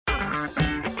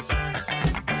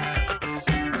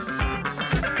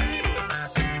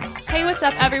what's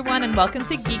up, everyone, and welcome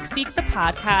to Geek Speak, the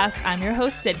podcast. I'm your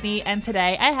host, Sydney, and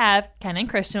today I have Ken and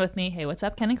Christian with me. Hey, what's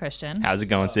up, Ken and Christian? How's it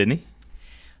going, Sydney?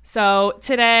 So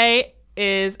today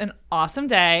is an awesome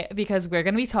day because we're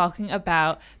going to be talking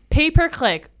about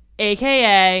pay-per-click,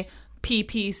 aka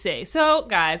PPC. So,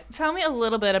 guys, tell me a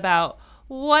little bit about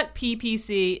what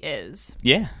PPC is.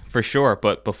 Yeah, for sure.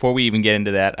 But before we even get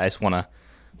into that, I just want to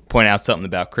point out something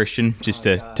about Christian, just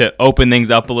to open things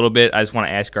up a little bit. I just want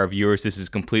to ask our viewers, this is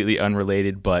completely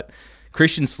unrelated, but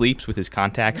Christian sleeps with his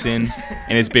contacts in,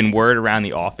 and it's been word around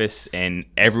the office, and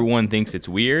everyone thinks it's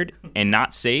weird and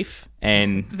not safe.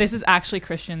 And this is actually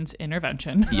Christian's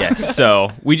intervention. Yes,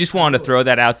 so we just wanted to throw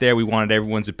that out there. We wanted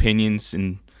everyone's opinions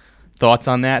and thoughts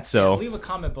on that. So leave a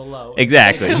comment below.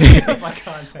 Exactly.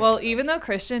 Well, even though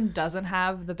Christian doesn't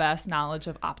have the best knowledge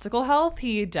of optical health,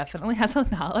 he definitely has a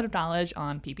lot of knowledge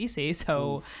on PPC.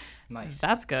 So nice.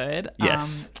 That's good.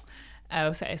 Yes.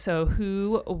 Okay, so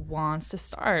who wants to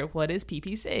start? What is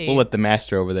PPC? We'll let the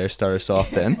master over there start us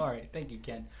off then. All right, thank you,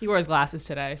 Ken. He wore his glasses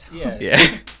today. So. Yeah.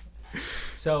 Yeah.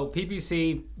 So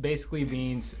PPC basically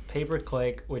means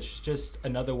pay-per-click, which is just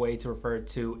another way to refer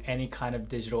to any kind of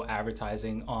digital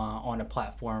advertising on a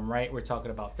platform, right? We're talking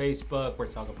about Facebook, we're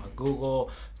talking about Google,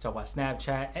 we're talking about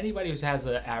Snapchat, anybody who has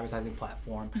an advertising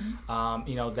platform.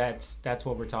 That's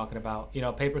what we're talking about.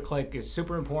 Pay-per-click is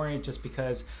super important just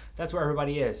because that's where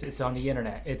everybody is. It's on the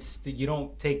internet. You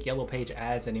don't take yellow page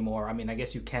ads anymore. I mean, I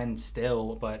guess you can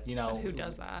still, but But who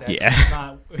does that?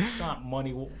 It's not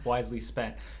money wisely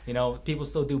spent. People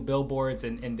still do billboards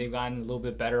and they've gotten a little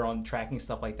bit better on tracking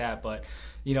stuff like that, but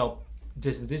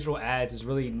just digital ads is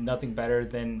really nothing better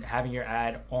than having your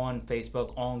ad on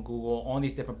Facebook, on Google, on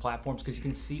these different platforms, because you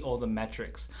can see all the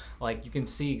metrics. Like, you can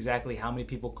see exactly how many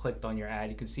people clicked on your ad.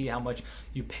 You can see how much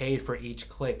you paid for each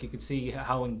click. You can see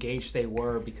how engaged they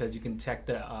were, because you can check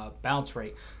the bounce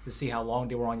rate to see how long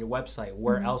they were on your website,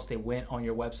 where else they went on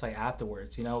your website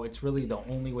afterwards. It's really the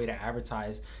only way to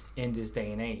advertise in this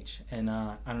day and age. And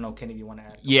I don't know, Ken, if you want to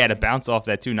add. Yeah, to bounce off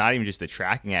that too, not even just the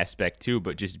tracking aspect too,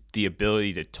 but just the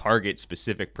ability to target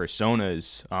specific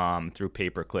personas through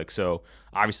pay-per-click. So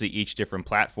obviously each different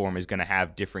platform is going to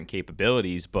have different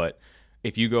capabilities, but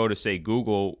if you go to, say,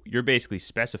 Google, you're basically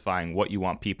specifying what you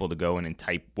want people to go in and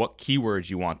type, what keywords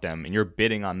you want them, and you're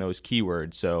bidding on those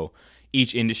keywords. So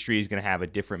each industry is going to have a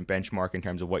different benchmark in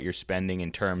terms of what you're spending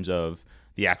in terms of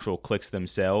the actual clicks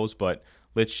themselves. But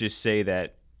let's just say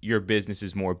that your business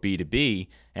is more B2B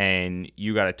and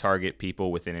you got to target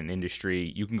people within an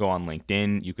industry. You can go on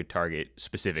LinkedIn. You could target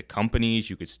specific companies.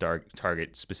 You could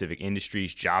target specific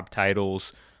industries, job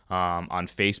titles. On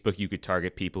Facebook, you could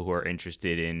target people who are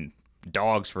interested in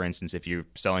dogs, for instance, if you're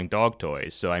selling dog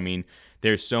toys. So, I mean,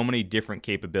 there's so many different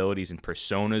capabilities and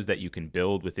personas that you can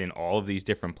build within all of these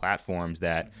different platforms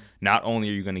that not only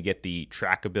are you going to get the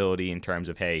trackability in terms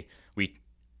of, hey, we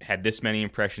had this many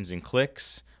impressions and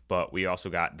clicks, but we also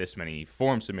got this many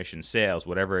form submissions, sales,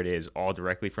 whatever it is, all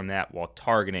directly from that, while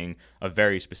targeting a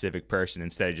very specific person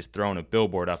instead of just throwing a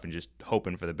billboard up and just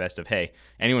hoping for the best of, hey,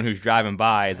 anyone who's driving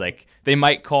by is like, they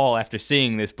might call after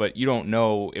seeing this, but you don't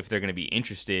know if they're going to be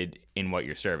interested in what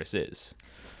your service is.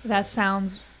 That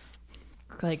sounds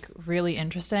like really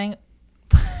interesting.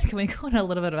 Can we go into a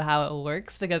little bit of how it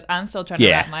works? Because I'm still trying to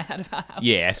wrap my head about how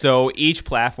it works. So each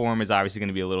platform is obviously going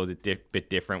to be a little bit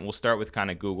different. We'll start with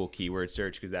kind of Google keyword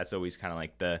search, because that's always kind of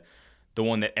like the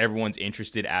one that everyone's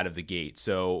interested out of the gate.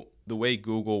 So the way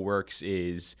Google works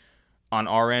is, on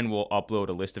our end, we'll upload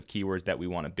a list of keywords that we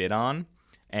want to bid on.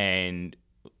 And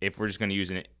if we're just going to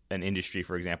use an industry,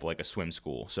 for example, like a swim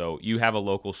school. So you have a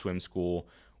local swim school.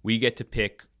 We get to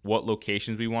pick what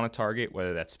locations we want to target,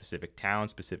 whether that's specific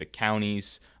towns, specific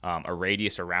counties, a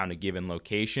radius around a given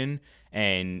location.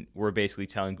 And we're basically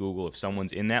telling Google, if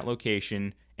someone's in that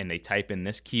location and they type in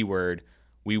this keyword,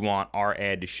 we want our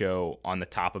ad to show on the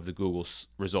top of the Google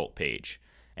result page.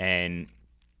 And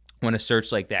when a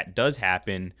search like that does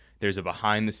happen, there's a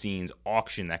behind-the-scenes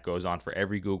auction that goes on for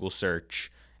every Google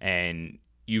search. And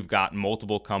you've got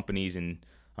multiple companies and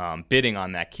bidding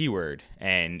on that keyword,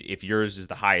 and if yours is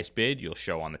the highest bid, you'll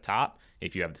show on the top.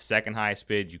 If you have the second highest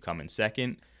bid, you come in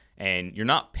second, and you're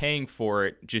not paying for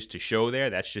it just to show there.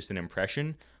 That's just an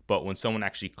impression. But when someone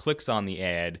actually clicks on the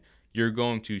ad, you're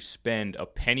going to spend a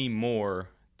penny more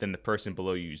than the person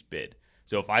below you's bid.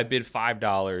 So if I bid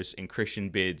 $5 and Christian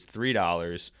bids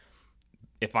 $3,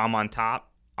 if I'm on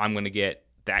top, I'm going to get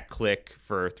that click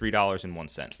for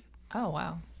 $3.01. Oh,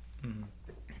 wow. Mm-hmm.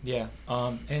 Yeah.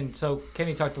 And so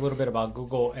Kenny talked a little bit about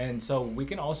Google, and so we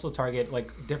can also target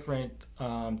like different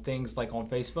things like on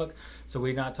Facebook. So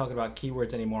we're not talking about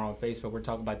keywords anymore on Facebook. We're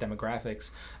talking about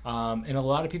demographics. And a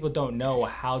lot of people don't know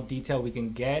how detailed we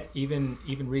can get. Even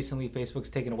recently, Facebook's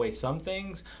taken away some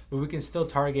things, but we can still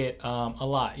target a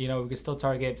lot. You know, we can still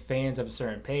target fans of a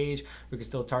certain page. We can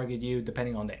still target you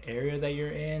depending on the area that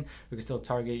you're in. We can still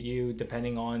target you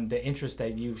depending on the interest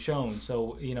that you've shown.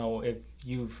 So, you know,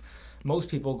 if most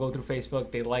people go through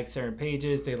Facebook, they like certain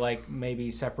pages, they like maybe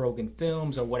Seth Rogen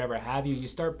films or whatever have you. You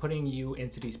start putting you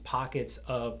into these pockets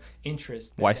of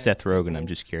interest. Why Seth Rogen? I'm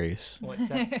just curious. What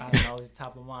Seth? I don't know. It's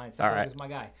top of mind. Seth Rogen's my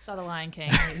guy. Saw The Lion King.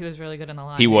 He was really good in The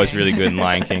Lion He King. was really good in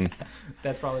Lion King.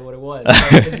 That's probably what it was.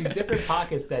 So there's these different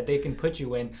pockets that they can put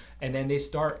you in, and then they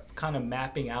start kind of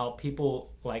mapping out people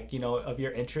like, you know, of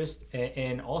your interest,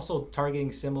 and also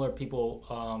targeting similar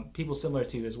people, people similar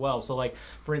to you as well. So like,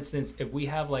 for instance, if we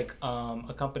have like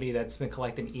a company that's been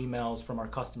collecting emails from our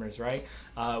customers, right?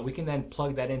 We can then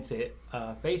plug that into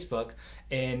Facebook,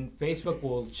 and Facebook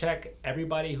will check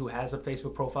everybody who has a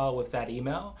Facebook profile with that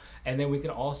email, and then we can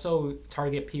also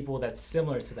target people that's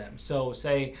similar to them. So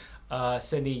say,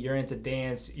 Sydney, you're into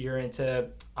dance, you're into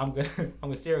I'm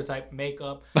gonna stereotype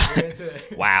makeup, you're into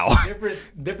wow,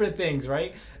 different things,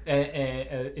 right?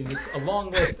 And a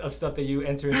long list of stuff that you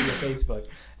enter into your Facebook,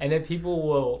 and then people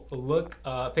will look.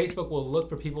 Facebook will look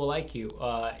for people like you,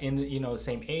 in the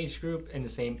same age group, in the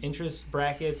same interest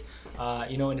brackets,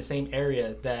 in the same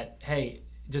area. That, hey,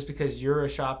 just because you're a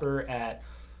shopper at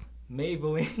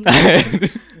Maybelline,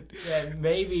 that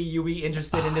maybe you'll be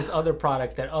interested in this other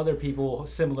product that other people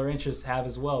similar interests have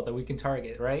as well that we can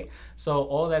target, right? So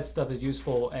all that stuff is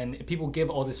useful, and people give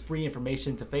all this free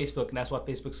information to Facebook, and that's why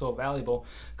Facebook's so valuable,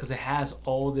 because it has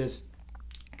all this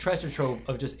treasure trove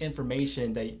of just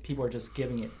information that people are just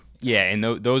giving it. Yeah, and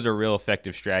those are real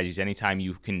effective strategies. Anytime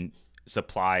you can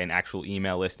supply an actual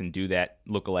email list and do that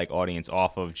lookalike audience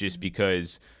off of, just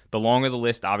because the longer the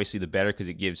list, obviously, the better, because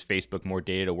it gives Facebook more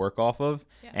data to work off of.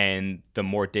 Yeah. And the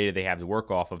more data they have to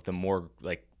work off of, the more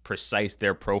like precise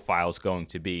their profile is going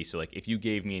to be. So like if you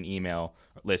gave me an email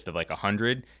list of like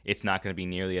 100, it's not going to be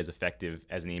nearly as effective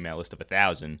as an email list of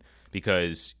 1,000,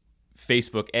 because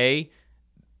Facebook,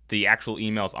 the actual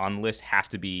emails on the list have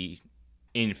to be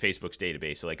in Facebook's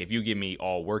database. So like if you give me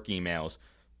all work emails,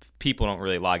 people don't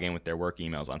really log in with their work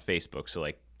emails on Facebook. So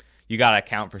like, you got to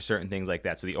account for certain things like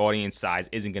that. So the audience size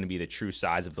isn't going to be the true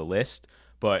size of the list,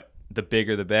 but the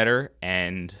bigger the better.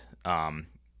 And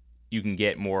you can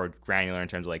get more granular in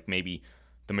terms of like maybe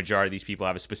the majority of these people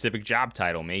have a specific job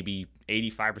title. Maybe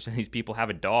 85% of these people have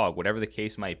a dog, whatever the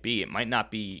case might be. It might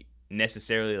not be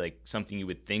necessarily like something you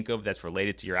would think of that's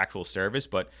related to your actual service,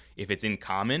 but if it's in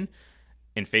common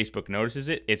and Facebook notices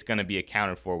it, it's going to be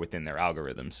accounted for within their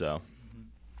algorithm. So,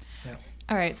 yeah.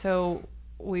 All right. So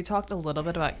we talked a little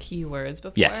bit about keywords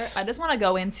before. Yes. I just want to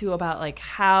go into about like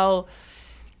how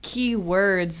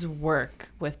keywords work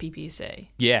with PPC.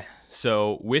 Yeah.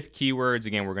 So with keywords,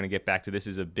 again, we're going to get back to this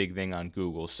is a big thing on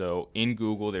Google. So in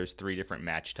Google, there's 3 different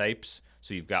match types.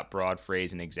 So you've got broad,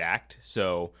 phrase, and exact.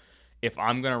 So if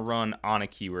I'm going to run on a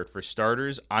keyword, for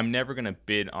starters, I'm never going to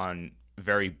bid on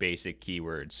very basic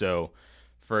keywords. So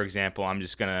for example, I'm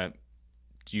just going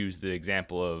to use the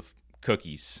example of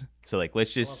cookies. So like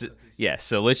let's just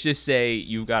say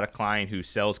you've got a client who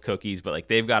sells cookies, but like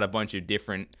they've got a bunch of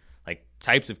different like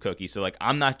types of cookies. So like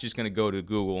I'm not just going to go to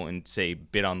Google and say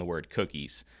bid on the word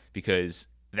cookies, because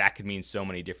that could mean so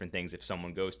many different things if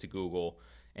someone goes to Google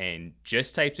and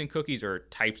just types in cookies, or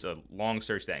types a long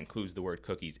search that includes the word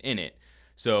cookies in it.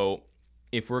 So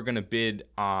if we're going to bid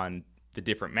on the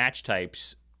different match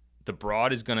types, the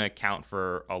broad is going to account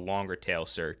for a longer tail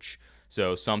search.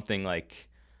 So something like,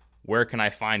 where can I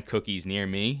find cookies near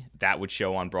me? That would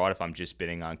show on broad if I'm just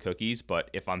bidding on cookies. But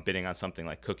if I'm bidding on something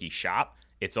like cookie shop,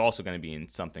 it's also going to be in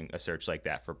a search like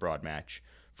that for broad match.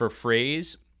 For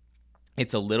phrase,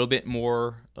 it's a little bit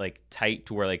more like tight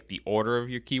to where like the order of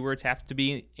your keywords have to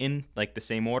be in like the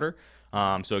same order.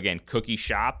 So again, cookie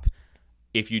shop,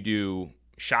 if you do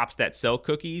shops that sell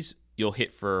cookies, you'll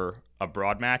hit for a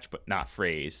broad match, but not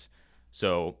phrase.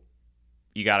 So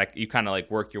you kind of like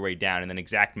work your way down, and then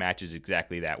exact match is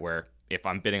exactly that, where if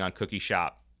I'm bidding on cookie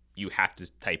shop, you have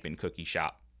to type in cookie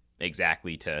shop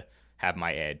exactly to have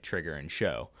my ad trigger and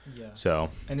show. Yeah.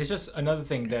 So, and it's just another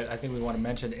thing that I think we want to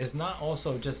mention is not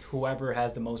also just whoever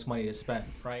has the most money to spend,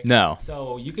 right? No.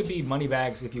 So you could be money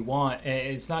bags if you want.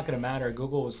 It's not going to matter.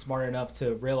 Google is smart enough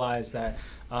to realize that,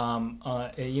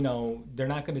 they're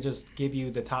not going to just give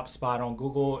you the top spot on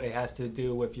Google. It has to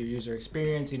do with your user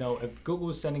experience. If Google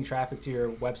is sending traffic to your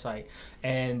website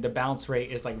and the bounce rate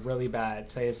is like really bad,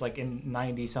 say it's like in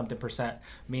 90 something %,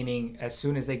 meaning as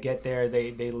soon as they get there,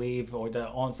 they leave, or the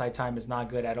on-site time is not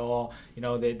good at all.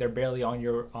 They're barely on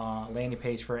your landing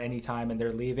page for any time and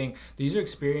they're leaving. The user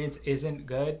experience isn't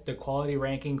good. The quality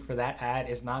ranking for that ad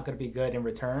is not going to be good in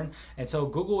return. And so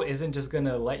Google isn't just going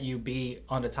to let you be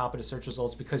on the top of the search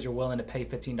results because you're willing to pay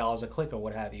 $15 a click or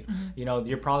what have you.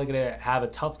 You're probably going to have a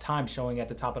tough time showing at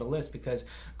the top of the list because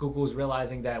Google is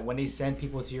realizing that when they send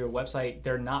people to your website,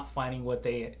 they're not finding what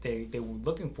they were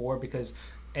looking for because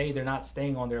A, they're not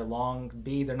staying on there long.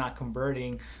 B, they're not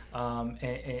converting, and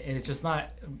it's just not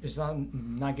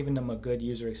giving them a good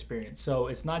user experience. So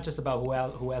it's not just about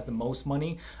who has the most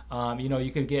money.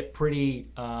 You could get pretty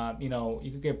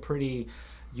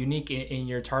unique in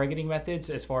your targeting methods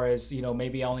as far as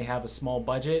maybe I only have a small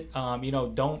budget.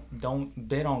 Don't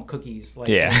bid on cookies like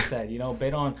I said.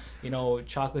 Bid on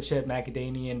chocolate chip,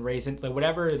 macadamia, raisin, like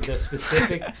whatever the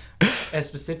specific as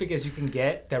specific as you can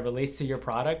get that relates to your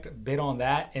product. Bid on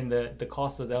that, and the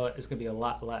cost of that is going to be a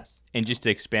lot less. And just to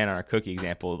expand on our cookie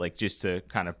example, like just to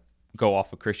kind of go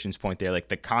off of Christian's point there, like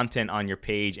the content on your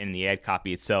page and the ad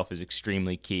copy itself is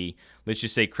extremely key. Let's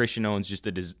just say Christian owns just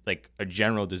a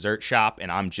general dessert shop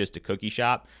and I'm just a cookie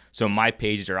shop. So my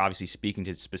pages are obviously speaking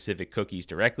to specific cookies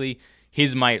directly.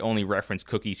 His might only reference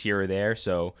cookies here or there.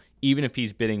 So even if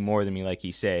he's bidding more than me, like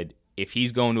he said, if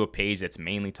he's going to a page that's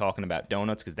mainly talking about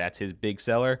donuts because that's his big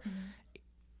seller,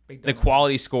 the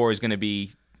quality score is going to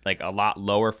be like a lot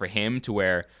lower for him, to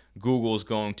where Google's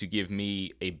going to give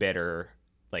me a better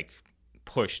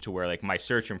push to where my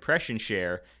search impression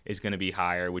share is going to be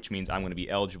higher, which means I'm going to be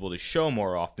eligible to show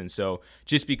more often. So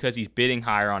just because he's bidding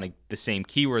higher on the same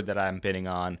keyword that I'm bidding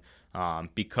on,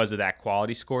 because of that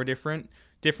quality score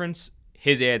difference,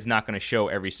 his ad's not going to show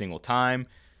every single time.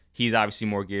 He's obviously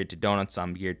more geared to donuts.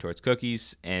 I'm geared towards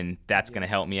cookies, and that's going to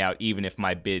help me out even if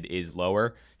my bid is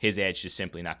lower. His ad's just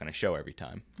simply not going to show every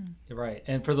time. You're right.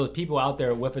 And for those people out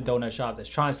there with a donut shop that's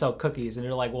trying to sell cookies, and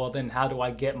they're like, well, then how do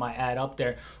I get my ad up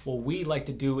there? What we like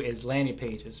to do is landing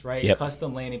pages, right? Yep.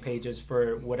 Custom landing pages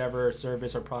for whatever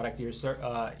service or product you're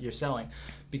selling.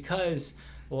 Because,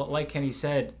 well, like Kenny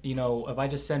said, if I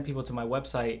just send people to my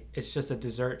website, it's just a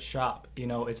dessert shop.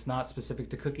 It's not specific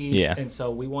to cookies. Yeah. And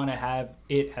so we want to have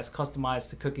it as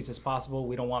customized to cookies as possible.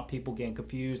 We don't want people getting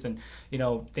confused and,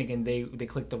 thinking they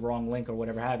clicked the wrong link or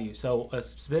whatever have you. So a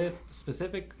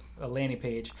specific landing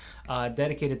page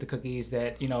dedicated to cookies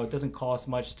that it doesn't cost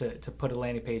much to put a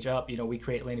landing page up. We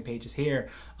create landing pages here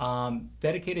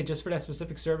dedicated just for that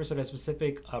specific service or that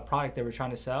specific product that we're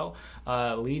trying to sell.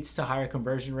 Leads to higher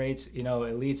conversion rates. It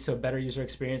leads to a better user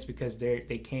experience because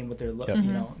they came with their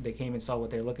they came and saw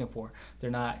what they're looking for. They're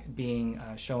not being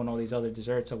shown all these other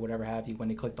desserts or whatever have you when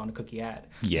they clicked on a cookie ad.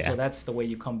 Yeah. So that's the way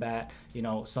you combat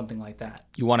something like that.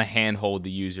 You want to handhold the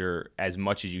user as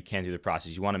much as you can through the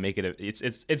process. You want to make it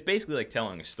it's basically like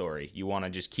telling a story. You want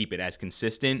to just keep it as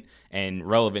consistent and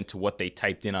relevant to what they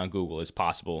typed in on Google as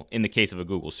possible. In the case of a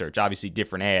Google search, obviously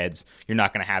different ads, you're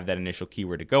not going to have that initial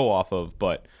keyword to go off of,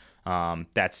 but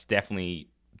that's definitely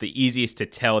the easiest to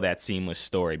tell that seamless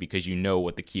story because you know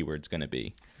what the keyword's going to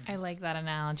be. I like that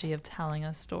analogy of telling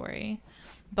a story.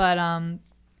 But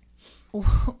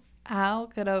how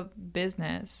could a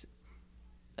business,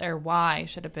 or why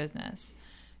should a business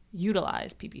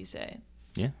utilize PPC?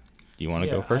 Yeah. Do you want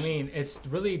to go first? I mean, it's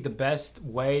really the best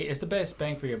way. It's the best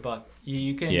bang for your buck.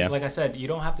 You can, like I said, you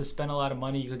don't have to spend a lot of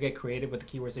money. You could get creative with the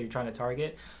keywords that you're trying to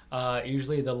target.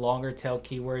 Usually the longer tail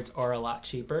keywords are a lot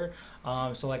cheaper.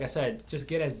 So like I said, just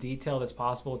get as detailed as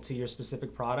possible to your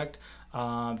specific product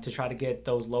to try to get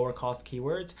those lower cost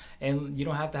keywords. And you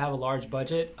don't have to have a large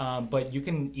budget, but you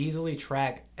can easily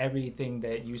track everything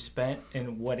that you spent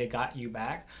and what it got you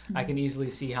back. Mm-hmm. I can easily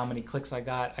see how many clicks I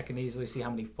got. I can easily see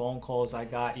how many phone calls I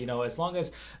got. As long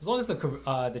as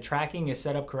the tracking is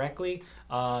set up correctly.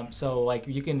 So like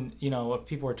you can, if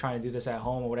people are trying to do this at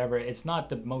home or whatever, it's not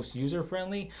the most user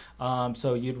friendly.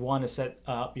 So you'd want to set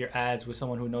up your ads with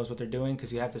someone who knows what they're doing,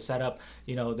 because you have to set up,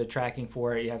 the tracking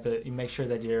for it. You have to make sure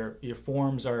that your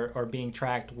forms are being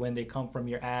tracked when they come from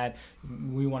your ad.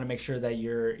 We want to make sure that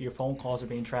your phone calls are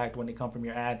being tracked when they come from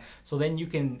your ad. So then you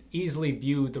can easily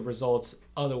view the results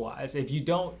otherwise. If you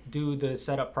don't do the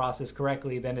setup process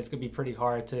correctly, then it's going to be pretty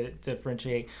hard to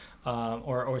differentiate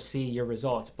or see your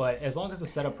results. But as long as the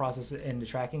setup process and the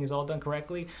tracking is all done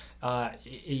correctly,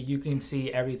 you can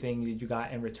see everything that you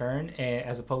got in return,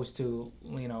 as opposed to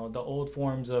the old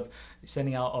forms of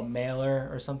sending out a mailer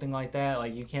or something like that.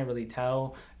 Like, you can't really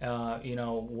tell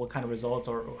what kind of results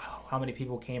or how many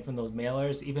people came from those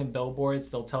mailers. Even billboards,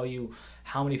 they'll tell you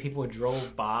how many people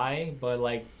drove by, but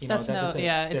that doesn't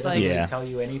really tell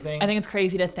you anything. I think it's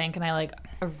crazy to think, and I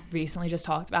recently just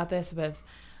talked about this with,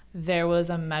 there was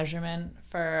a measurement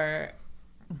for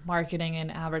marketing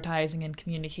and advertising and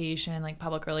communication, like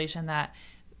public relation, that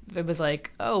it was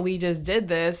oh, we just did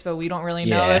this, but we don't really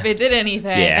know if it did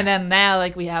anything. Yeah. And then now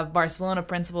we have Barcelona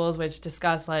principles, which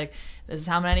discuss this is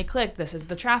how many clicked, this is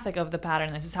the traffic of the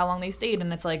pattern, this is how long they stayed.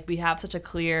 And it's we have such a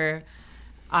clear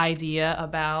idea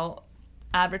about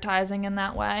advertising in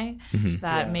that way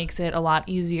that makes it a lot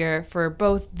easier for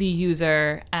both the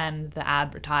user and the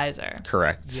advertiser.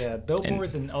 Correct. Yeah,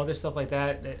 billboards and other stuff like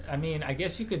that. I mean, I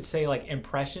guess you could say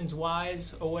impressions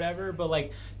wise or whatever, but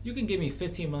you can give me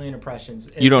 15 million impressions.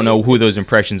 You don't know who those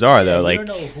impressions are, though. You don't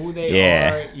know who they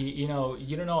are. You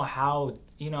don't know how.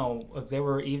 If they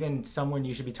were even someone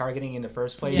you should be targeting in the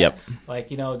first place. Yep.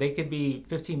 They could be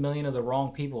 15 million of the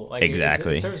wrong people.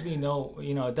 Exactly. It serves me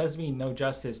it does me no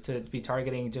justice to be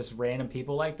targeting just random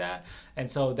people like that. And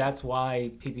so that's why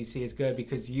PPC is good,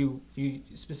 because you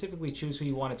specifically choose who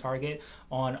you want to target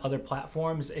on other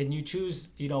platforms, and you choose,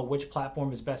 which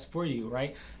platform is best for you,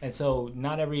 right? And so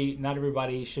not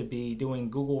everybody should be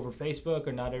doing Google over Facebook,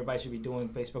 or not everybody should be doing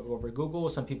Facebook over Google.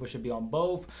 Some people should be on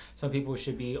both. Some people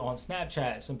should be on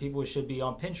Snapchat. Some people should be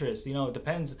on Pinterest. It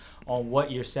depends on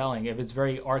what you're selling. If it's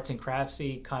very arts and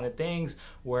craftsy kind of things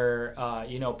where,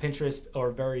 Pinterest or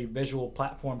a very visual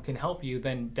platform can help you,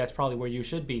 then that's probably where you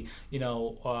should be.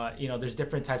 There's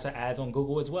different types of ads on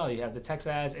Google as well. You have the text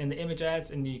ads and the image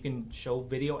ads, and you can show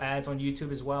video ads on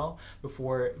YouTube as well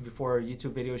before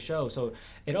YouTube videos show. So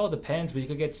it all depends, but you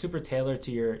could get super tailored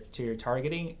to your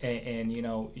targeting, and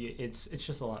it's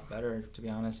just a lot better, to be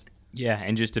honest. Yeah,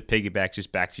 and just to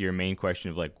piggyback back to your main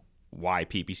question of why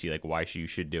PPC, why you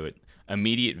should do it.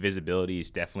 Immediate visibility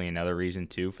is definitely another reason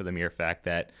too, for the mere fact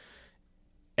that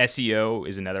SEO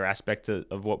is another aspect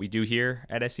of what we do here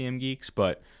at SEM Geeks.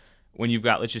 But when you've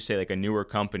got, let's just say, a newer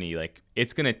company,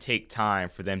 it's going to take time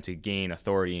for them to gain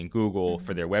authority in Google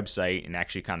for their website and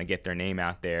actually kind of get their name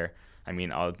out there. I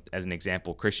mean, as an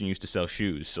example, Christian used to sell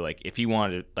shoes. So if he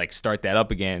wanted to start that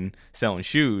up again, selling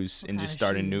shoes, and just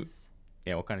start a new...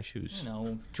 Yeah, what kind of shoes?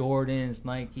 Jordans,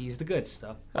 Nikes, the good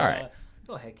stuff. All right.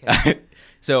 Go ahead, Kevin.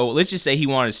 So let's just say he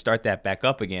wanted to start that back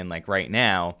up again, right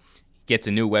now, gets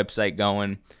a new website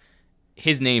going.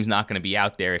 His name's not going to be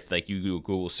out there if you do a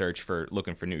Google search for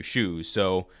looking for new shoes.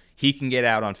 So he can get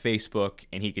out on Facebook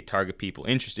and he could target people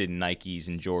interested in Nikes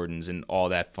and Jordans and all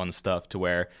that fun stuff, to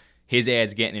where his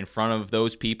ad's getting in front of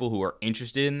those people who are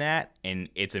interested in that, and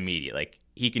it's immediate.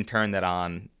 He can turn that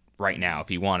on right now if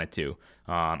he wanted to.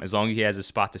 As long as he has a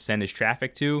spot to send his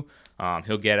traffic to,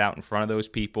 he'll get out in front of those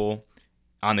people.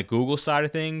 On the Google side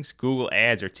of things, Google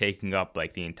ads are taking up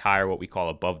the entire what we call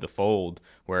above the fold,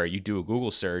 where you do a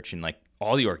Google search and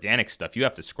all the organic stuff you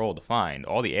have to scroll to find.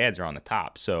 All the ads are on the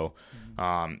top. So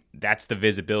that's the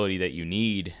visibility that you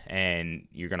need and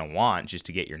you're going to want just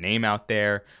to get your name out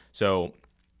there. So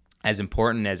as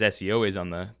important as SEO is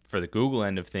for the Google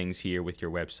end of things here with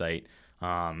your website,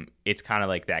 it's kind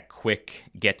of that quick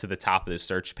get to the top of the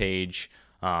search page,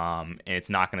 and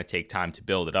it's not going to take time to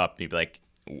build it up. You'd be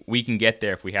we can get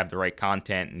there if we have the right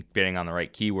content and bidding on the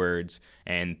right keywords,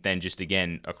 and then just,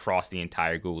 again, across the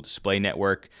entire Google Display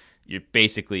Network, you're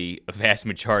basically a vast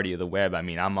majority of the web. I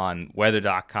mean, I'm on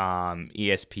weather.com,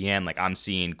 ESPN, I'm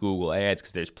seeing Google ads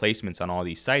because there's placements on all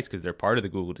these sites because they're part of the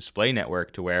Google Display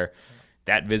Network, to where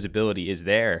that visibility is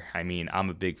there. I mean,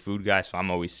 I'm a big food guy, so I'm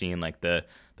always seeing the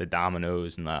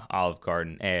Domino's and the Olive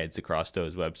Garden ads across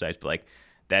those websites, but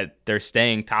that they're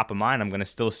staying top of mind. I'm going to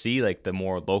still see the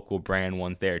more local brand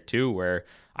ones there too, where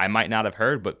I might not have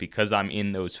heard, but because I'm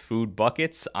in those food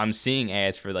buckets, I'm seeing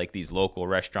ads for these local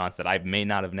restaurants that I may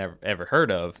not have ever heard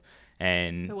of.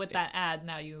 And so with that ad,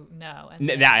 now you know.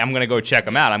 Now I'm going to go check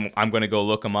them out. I'm going to go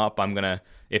look them up. I'm going to,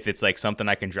 if it's something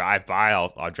I can drive by,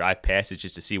 I'll drive past it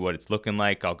just to see what it's looking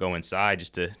like. I'll go inside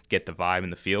just to get the vibe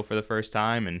and the feel for the first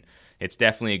time. And it's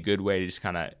definitely a good way to just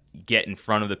kind of get in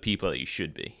front of the people that you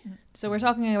should be. So we're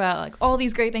talking about all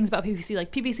these great things about PPC,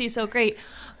 PPC is so great,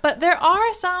 but there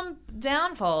are some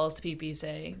downfalls to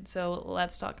PPC. So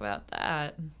let's talk about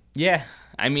that. Yeah.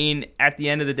 I mean, at the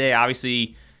end of the day,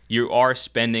 obviously you are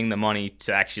spending the money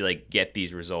to actually get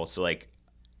these results. So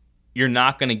you're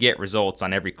not going to get results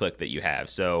on every click that you have.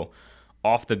 So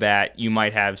off the bat, you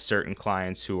might have certain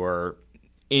clients who are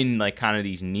in like kind of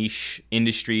these niche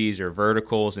industries or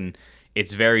verticals, and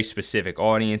it's very specific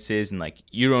audiences, and like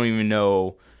you don't even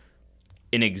know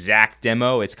an exact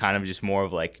demo. It's kind of just more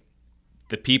of like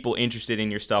the people interested in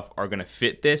your stuff are going to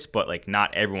fit this, but like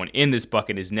not everyone in this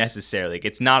bucket is necessarily, like,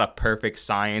 it's not a perfect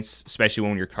science, especially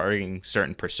when you're targeting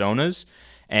certain personas.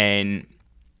 And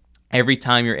every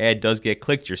time your ad does get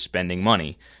clicked, you're spending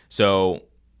money. So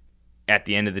at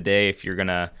the end of the day, if you're going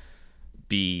to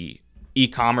be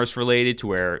e-commerce related to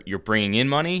where you're bringing in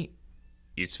money,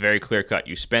 it's very clear cut.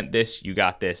 You spent this, you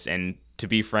got this. And to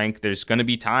be frank, there's going to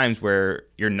be times where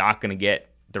you're not going to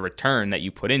get the return that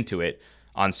you put into it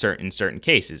on certain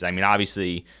cases. I mean,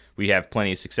 obviously we have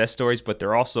plenty of success stories, but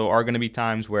there also are going to be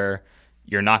times where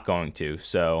you're not going to.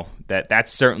 So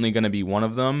that's certainly going to be one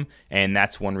of them. And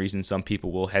that's one reason some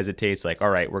people will hesitate. It's like, all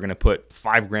right, we're going to put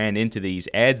 $5,000 into these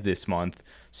ads this month.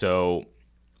 So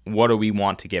what do we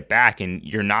want to get back? And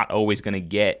you're not always going to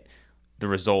get the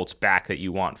results back that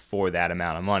you want for that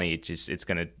amount of money. It's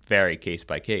going to vary case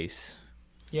by case.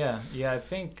 Yeah. I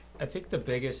think the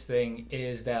biggest thing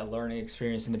is that learning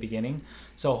experience in the beginning.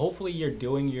 So hopefully you're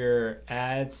doing your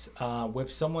ads with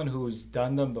someone who's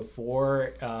done them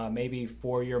before, maybe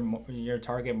for your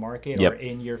target market, yep, or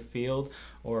in your field,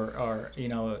 or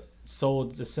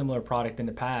sold a similar product in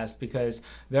the past, because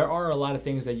there are a lot of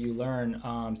things that you learn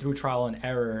through trial and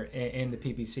error in the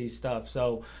PPC stuff.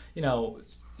 So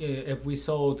if we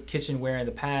sold kitchenware in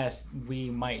the past,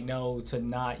 we might know to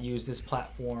not use this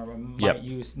platform, or might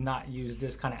not use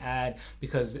this kind of ad,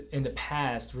 because in the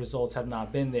past results have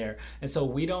not been there. And so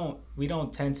we don't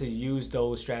tend to use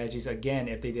those strategies again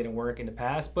if they didn't work in the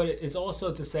past. But it's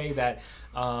also to say that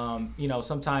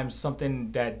sometimes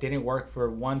something that didn't work for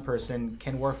one person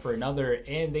can work for another,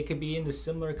 and they could be in the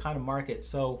similar kind of market.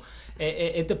 So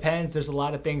it depends. There's a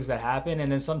lot of things that happen,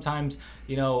 and then sometimes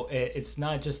it's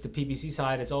not just the PPC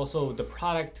side. It's also the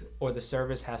product or the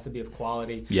service has to be of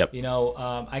quality. Yep.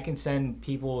 I can send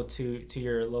people to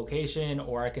your location,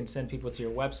 or I can send people to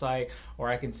your website, or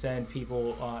I can send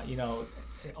people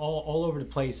all over the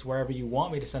place, wherever you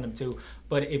want me to send them to.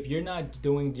 But if you're not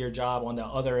doing your job on the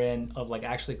other end of like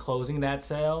actually closing that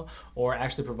sale, or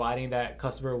actually providing that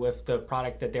customer with the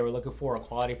product that they were looking for, a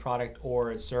quality product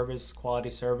or quality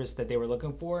service that they were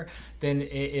looking for, then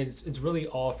it's really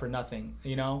all for nothing,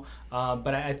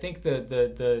 But I think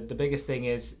the biggest thing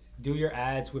is, do your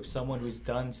ads with someone who's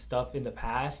done stuff in the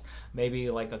past,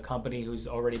 maybe like a company who's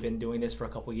already been doing this for a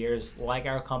couple of years, like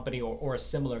our company, or a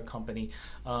similar company,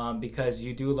 because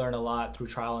you do learn a lot through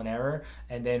trial and error.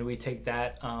 And then we take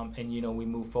that and we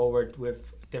move forward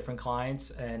with different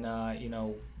clients, and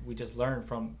we just learn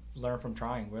from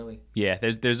trying, really. Yeah,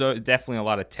 there's definitely a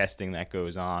lot of testing that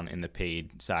goes on in the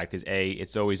paid side, because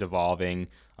it's always evolving.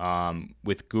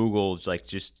 With Google, it's like,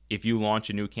 just if you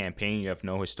launch a new campaign, you have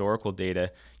no historical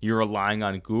data, you're relying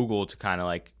on Google to kind of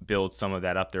like build some of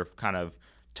that up. They're kind of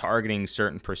targeting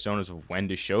certain personas of when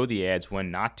to show the ads,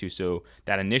 when not to. So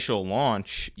that initial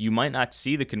launch, you might not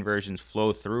see the conversions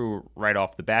flow through right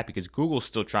off the bat, because Google's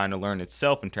still trying to learn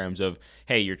itself in terms of,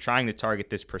 hey, you're trying to target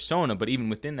this persona, but even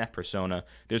within that persona,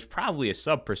 there's probably a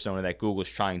sub persona that Google's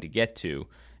trying to get to.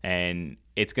 And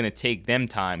it's going to take them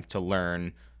time to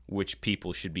learn which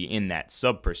people should be in that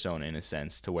sub persona, in a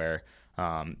sense, to where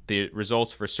the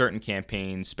results for certain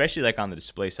campaigns, especially like on the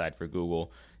display side for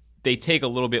Google, they take a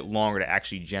little bit longer to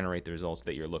actually generate the results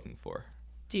that you're looking for.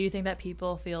 Do you think that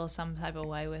people feel some type of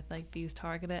way with like these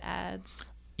targeted ads?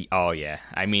 Oh yeah,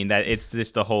 I mean, that it's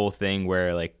just the whole thing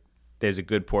where like there's a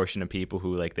good portion of people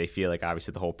who like, they feel like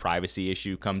obviously the whole privacy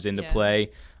issue comes into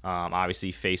play.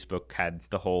 Obviously Facebook had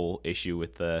the whole issue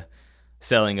with the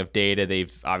selling of data.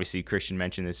 They've obviously, Christian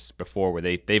mentioned this before, where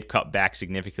they've cut back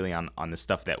significantly on the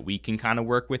stuff that we can kind of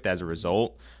work with as a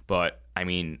result. But I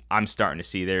mean, I'm starting to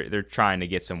see they're trying to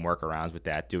get some workarounds with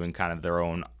that, doing kind of their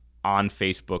own on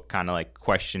Facebook kind of like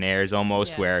questionnaires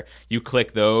almost, where you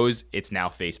click those, it's now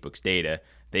Facebook's data.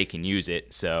 They can use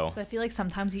it. So I feel like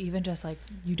sometimes you even just like,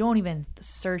 you don't even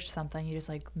search something, you just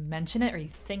like mention it, or you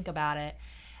think about it,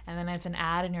 and then it's an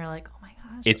ad and you're like, oh my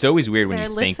gosh. It's always weird when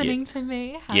you think it. They're listening to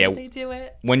me. How do they do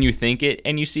it? When you think it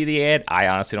and you see the ad, I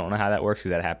honestly don't know how that works, because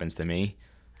that happens to me.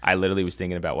 I literally was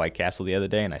thinking about White Castle the other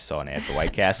day, and I saw an ad for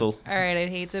White Castle. All right, I'd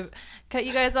hate to cut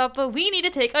you guys off, but we need to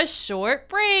take a short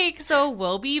break. So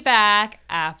we'll be back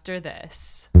after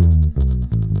this.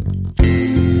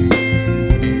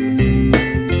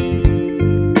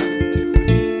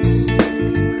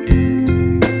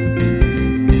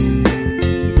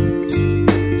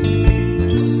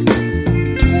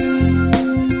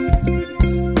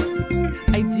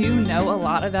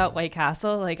 about White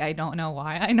Castle. Like, I don't know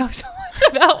why I know so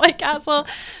much about White Castle.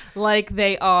 Like,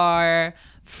 they are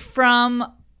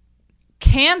from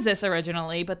Kansas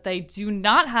originally, but they do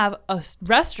not have a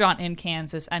restaurant in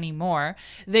Kansas anymore.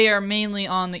 They are mainly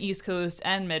on the East Coast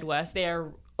and Midwest. They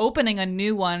are opening a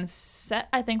new one set,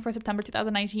 I think, for September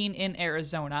 2019 in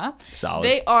Arizona. Solid.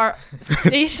 They are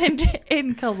stationed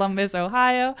in Columbus,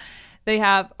 Ohio. They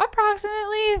have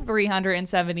approximately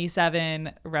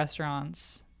 377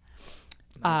 restaurants.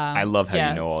 I love how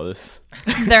yes. you know all this.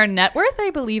 Their net worth, I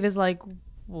believe, is like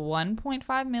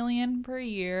 1.5 million per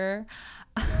year.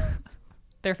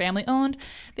 They're family owned.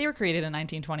 They were created in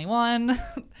 1921.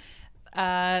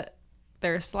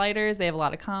 Their sliders, they have a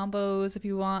lot of combos if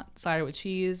you want. Slider with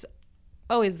cheese,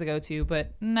 always the go-to,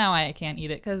 but now I can't eat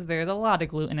it because there's a lot of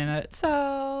gluten in it.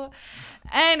 So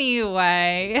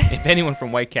anyway. If anyone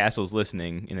from White Castle is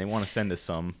listening and they want to send us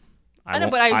some, I know,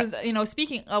 but I was,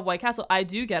 speaking of White Castle, I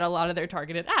do get a lot of their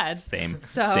targeted ads. Same.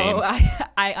 So Same.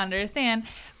 I understand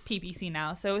PPC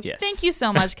now. So Yes. Thank you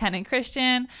so much, Ken and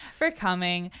Christian, for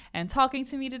coming and talking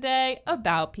to me today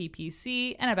about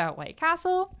PPC and about White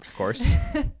Castle. Of course.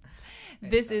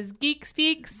 This is Geek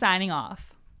Speak signing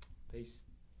off. Peace.